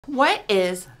What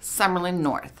is Summerlin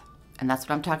North? And that's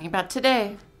what I'm talking about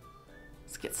today.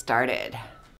 Let's get started.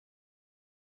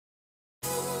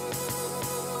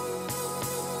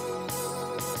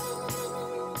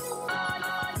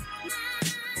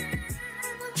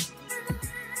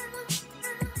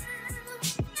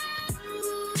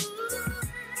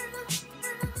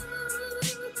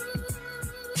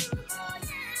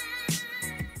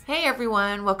 Hey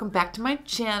everyone, welcome back to my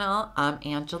channel. I'm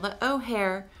Angela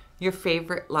O'Hare, your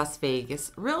favorite Las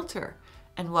Vegas realtor,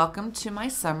 and welcome to my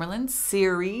Summerlin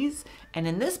series. And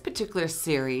in this particular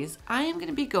series, I am going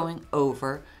to be going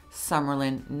over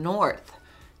Summerlin North.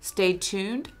 Stay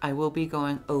tuned, I will be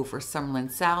going over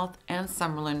Summerlin South and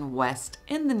Summerlin West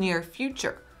in the near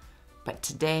future. But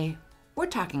today, we're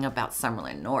talking about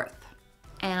Summerlin North.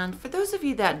 And for those of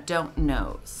you that don't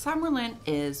know, Summerlin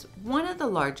is one of the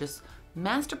largest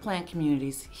master plan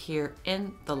communities here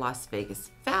in the Las Vegas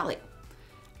Valley.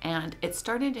 And it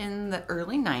started in the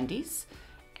early 90s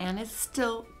and is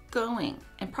still going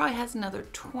and probably has another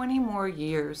 20 more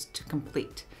years to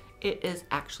complete. It is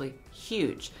actually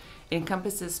huge. It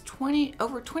encompasses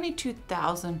over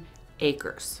 22,000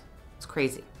 acres. It's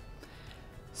crazy.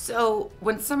 So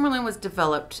when Summerlin was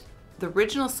developed, the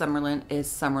original Summerlin is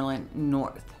Summerlin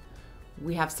North.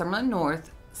 We have Summerlin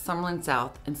North, Summerlin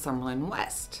South, and Summerlin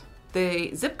West.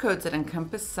 The zip codes that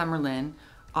encompass Summerlin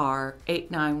are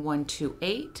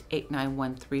 89128,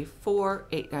 89134,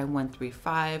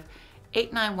 89135,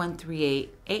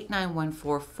 89138,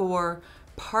 89144,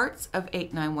 parts of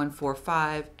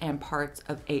 89145, and parts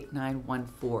of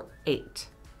 89148.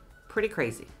 Pretty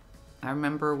crazy. I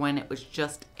remember when it was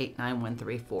just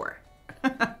 89134.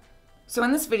 So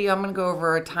in this video, I'm going to go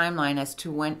over a timeline as to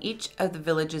when each of the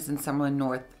villages in Summerlin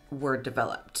North were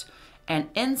developed. And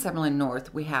in Summerlin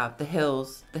North, we have the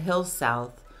hills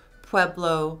south,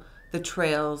 Pueblo, the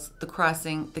trails, the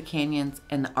crossing, the canyons,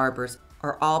 and the arbors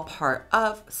are all part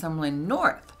of Summerlin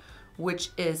North,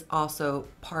 which is also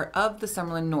part of the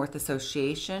Summerlin North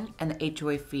Association, and the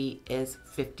HOA fee is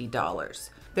 $50.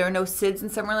 There are no SIDs in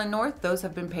Summerlin North. Those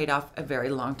have been paid off a very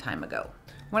long time ago.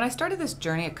 When I started this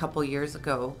journey a couple years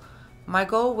ago, my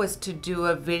goal was to do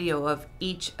a video of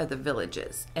each of the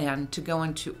villages and to go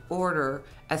into order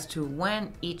as to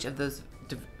when each of those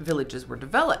villages were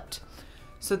developed.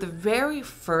 So the very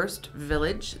first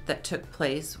village that took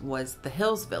place was the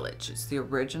Hills Village. It's the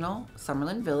original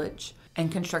Summerlin Village,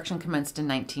 and construction commenced in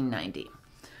 1990.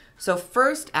 So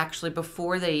first, actually,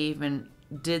 before they even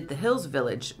did the Hills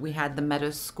Village, we had the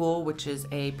Meadows School, which is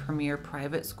a premier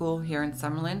private school here in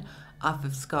Summerlin off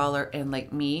of Scholar and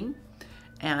Lake Mead.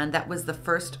 And that was the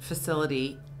first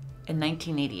facility in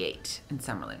 1988 in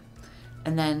Summerlin.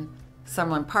 And then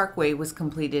Summerlin Parkway was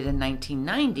completed in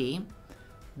 1990.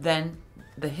 Then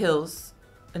the Hills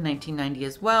in 1990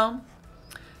 as well.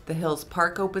 The Hills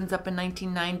Park opens up in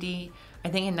 1990. I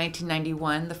think in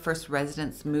 1991, the first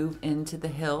residents moved into the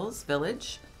Hills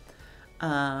Village.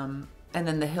 And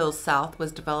then the Hills South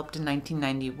was developed in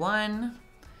 1991.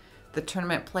 The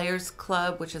Tournament Players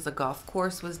Club, which is a golf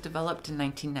course, was developed in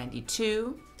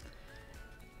 1992.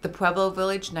 The Pueblo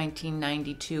Village,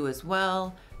 1992 as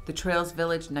well. The Trails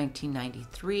Village,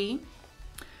 1993.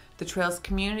 The Trails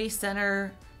Community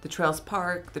Center, the Trails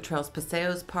Park, the Trails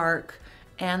Paseos Park,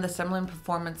 and the Summerlin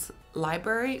Performance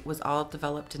Library was all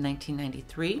developed in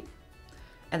 1993.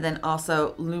 And then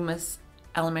also Lummis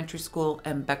Elementary School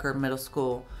and Becker Middle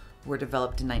School were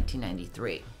developed in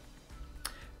 1993.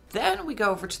 Then we go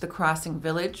over to the Crossing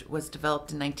Village, was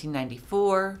developed in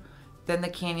 1994. Then the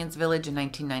Canyons Village in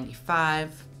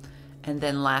 1995. And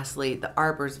then lastly, the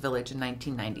Arbors Village in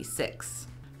 1996.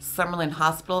 Summerlin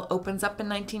Hospital opens up in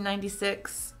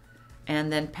 1996. And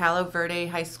then Palo Verde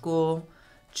High School,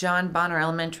 John Bonner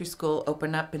Elementary School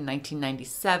opened up in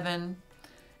 1997.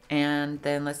 And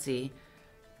then let's see,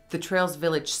 the Trails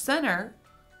Village Center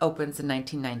opens in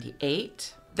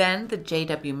 1998. Then the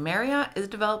J.W. Marriott is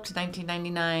developed in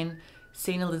 1999.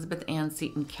 St. Elizabeth Ann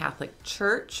Seton Catholic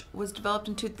Church was developed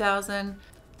in 2000.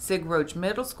 Sig Roach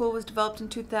Middle School was developed in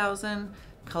 2000.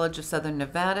 College of Southern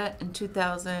Nevada in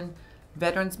 2000.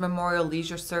 Veterans Memorial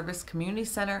Leisure Service Community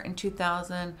Center in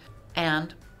 2000.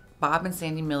 And Bob and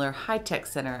Sandy Miller High Tech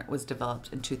Center was developed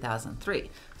in 2003.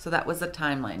 So that was the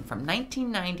timeline. From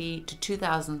 1990 to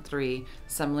 2003,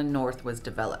 Summerlin North was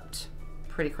developed.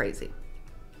 Pretty crazy.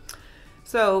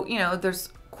 So, you know, there's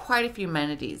quite a few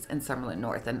amenities in Summerlin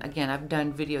North. And again, I've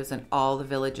done videos in all the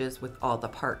villages with all the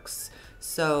parks.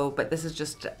 So, but this is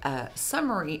just a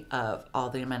summary of all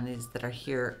the amenities that are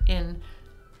here in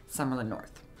Summerlin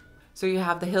North. So you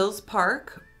have the Hills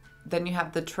Park, then you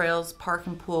have the Trails Park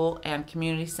and Pool and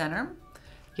Community Center.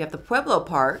 You have the Pueblo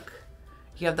Park,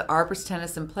 you have the Arbors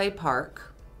Tennis and Play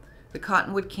Park, the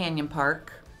Cottonwood Canyon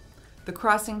Park, the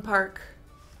Crossing Park,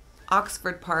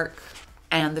 Oxford Park,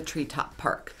 and the Treetop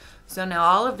Park. So now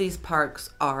all of these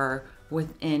parks are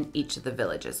within each of the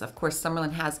villages. Of course,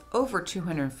 Summerlin has over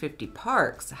 250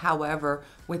 parks. However,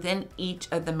 within each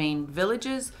of the main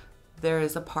villages, there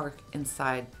is a park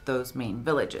inside those main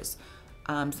villages.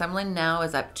 Summerlin now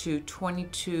is up to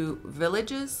 22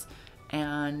 villages,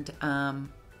 and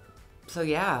so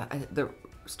yeah, the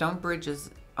Stone Bridge is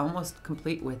almost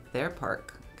complete with their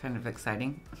park. Kind of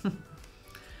exciting.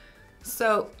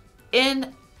 So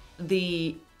in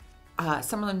the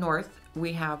Summerlin North,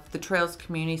 we have the Trails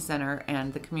Community Center,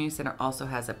 and the community center also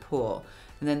has a pool.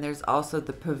 And then there's also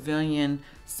the Pavilion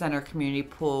Center Community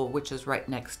Pool, which is right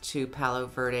next to Palo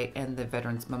Verde and the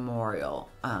Veterans Memorial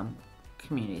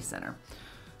Community Center.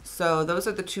 So those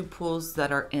are the two pools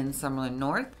that are in Summerlin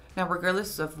North. Now,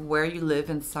 regardless of where you live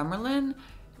in Summerlin,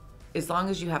 as long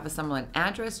as you have a Summerlin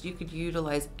address, you could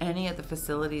utilize any of the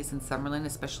facilities in Summerlin,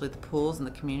 especially the pools and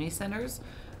the community centers.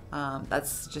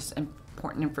 That's just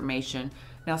important information.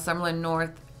 Now, Summerlin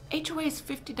North, HOA is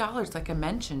 $50, like I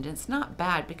mentioned. It's not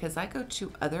bad because I go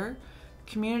to other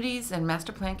communities and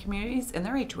master plan communities, and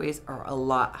their HOAs are a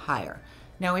lot higher.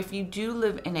 Now, if you do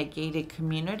live in a gated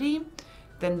community,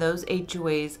 then those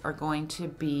HOAs are going to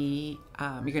be,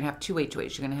 you're going to have two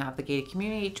HOAs. You're going to have the gated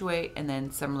community HOA and then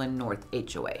Summerlin North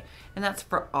HOA. And that's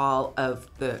for all of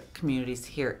the communities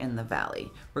here in the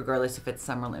valley, regardless if it's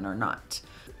Summerlin or not.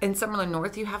 In Summerlin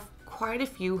North, you have quite a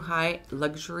few high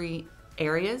luxury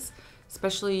areas,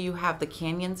 especially you have the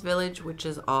Canyons Village, which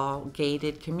is all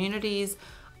gated communities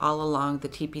all along the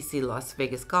TPC Las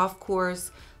Vegas golf course.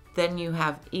 Then you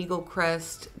have Eagle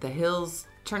Crest, the Hills,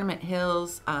 Tournament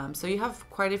Hills. So you have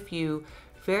quite a few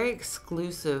very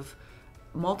exclusive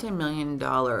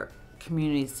multi-million-dollar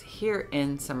communities here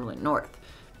in Summerlin North.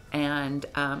 And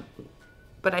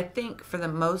but I think for the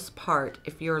most part,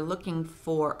 if you're looking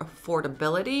for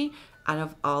affordability out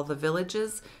of all the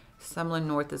villages, Summerlin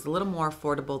North is a little more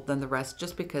affordable than the rest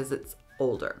just because it's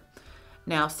older.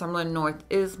 Now, Summerlin North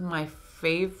is my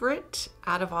favorite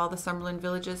out of all the Summerlin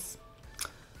villages.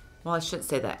 Well, I shouldn't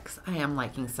say that because I am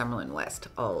liking Summerlin West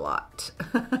a lot.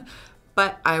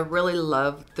 But I really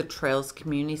love the Trails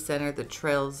Community Center, the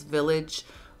Trails Village,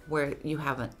 where you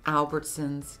have an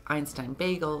Albertsons, Einstein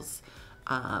Bagels,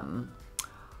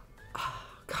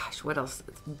 what else?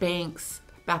 Banks,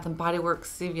 Bath and Body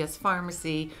Works, CVS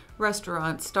Pharmacy,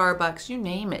 restaurant, Starbucks, you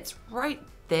name it. It's right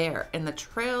there. And the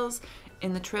trails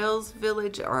in the Trails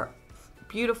Village are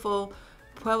beautiful.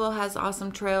 Pueblo has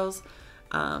awesome trails.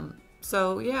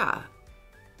 So yeah,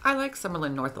 I like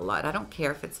Summerlin North a lot. I don't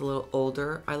care if it's a little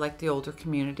older. I like the older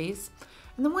communities.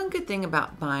 And the one good thing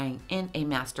about buying in a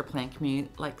master plan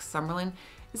community like Summerlin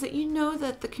is that you know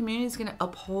that the community is going to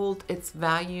uphold its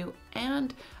value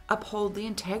and uphold the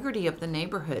integrity of the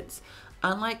neighborhoods.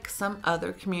 Unlike some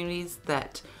other communities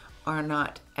that are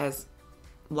not as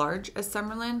large as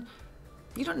Summerlin,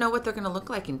 you don't know what they're going to look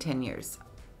like in 10 years.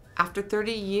 After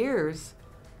 30 years,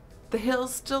 the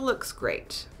Hills still looks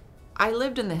great. I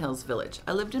lived in the Hills Village.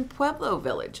 I lived in Pueblo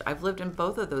Village. I've lived in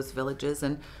both of those villages,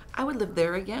 and I would live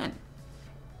there again.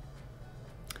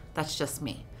 That's just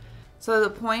me. So the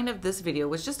point of this video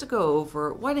was just to go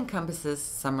over what encompasses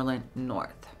Summerlin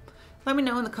North. Let me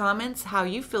know in the comments how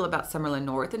you feel about Summerlin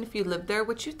North, and if you live there,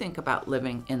 what you think about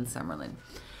living in Summerlin.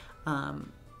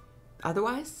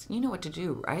 Otherwise, you know what to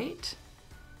do, right?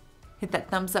 Hit that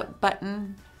thumbs up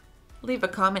button, leave a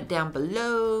comment down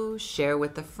below, share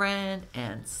with a friend,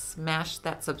 and smash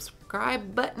that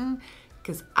subscribe button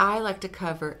because I like to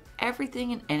cover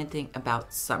everything and anything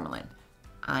about Summerlin.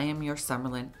 I am your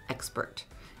Summerlin expert.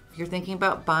 If you're thinking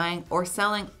about buying or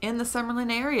selling in the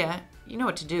Summerlin area, you know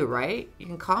what to do, right? You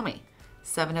can call me,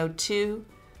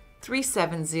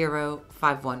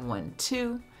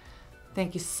 702-370-5112.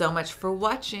 Thank you so much for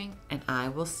watching, and I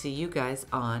will see you guys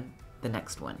on the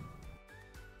next one.